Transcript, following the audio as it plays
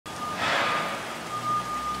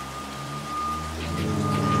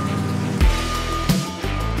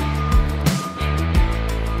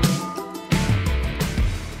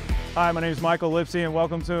Hi, my name is Michael Lipsey, and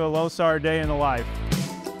welcome to a Lonestar Day in the Life.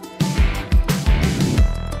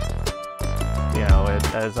 You know,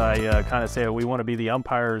 as I kind of say, we want to be the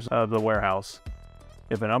umpires of the warehouse.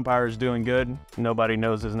 If an umpire is doing good, nobody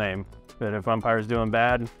knows his name. But if umpire's doing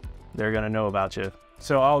bad, they're going to know about you.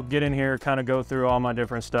 So I'll get in here, kind of go through all my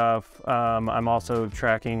different stuff. I'm also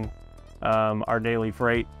tracking our daily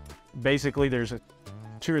freight. Basically, there's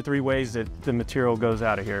 2 or 3 ways that the material goes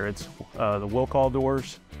out of here. It's the will call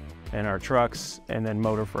doors, and our trucks, and then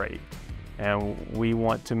motor freight. And we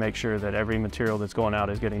want to make sure that every material that's going out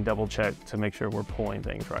is getting double checked to make sure we're pulling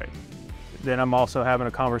things right. Then I'm also having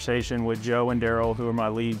a conversation with Joe and Daryl, who are my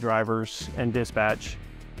lead drivers and dispatch.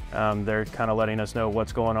 They're kind of letting us know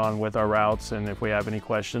what's going on with our routes and if we have any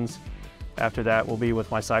questions. After that, we'll be with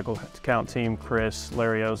my cycle count team, Chris,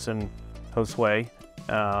 Larios, and Josue.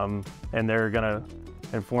 And they're gonna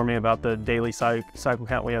inform me about the daily cycle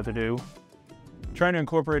count we have to do. Trying to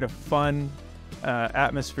incorporate a fun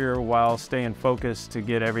atmosphere while staying focused to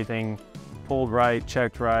get everything pulled right,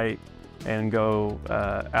 checked right, and go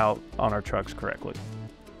out on our trucks correctly.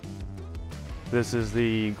 This is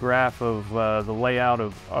the graph of the layout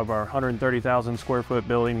of our 130,000 square foot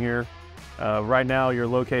building here. Right now you're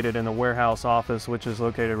located in the warehouse office, which is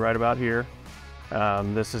located right about here.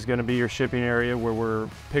 This is going to be your shipping area where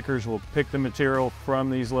pickers will pick the material from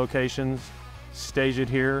these locations, stage it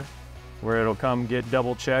here, where it'll come get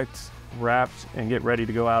double checked, wrapped, and get ready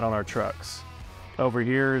to go out on our trucks. Over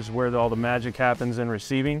here is where all the magic happens in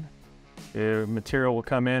receiving. The material will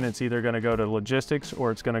come in, it's either going to go to logistics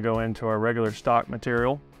or it's going to go into our regular stock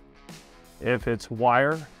material. If it's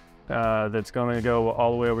wire, that's going to go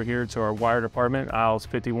all the way over here to our wire department, aisles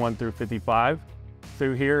 51 through 55.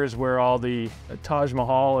 Through here is where all the Taj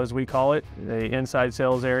Mahal, as we call it, the inside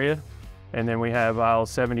sales area. And then we have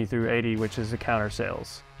aisles 70 through 80, which is the counter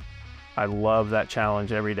sales. I love that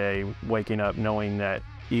challenge every day, waking up knowing that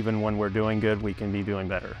even when we're doing good, we can be doing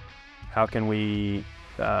better. How can we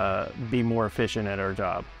be more efficient at our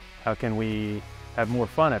job? How can we have more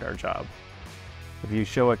fun at our job? If you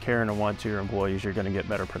show a care and a want to your employees, you're going to get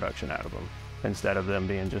better production out of them instead of them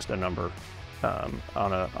being just a number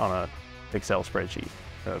on a Excel spreadsheet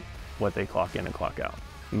of what they clock in and clock out.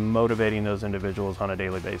 Motivating those individuals on a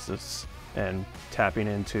daily basis and tapping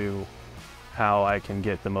into how I can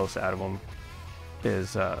get the most out of them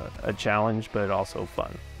is a challenge, but also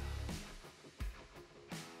fun.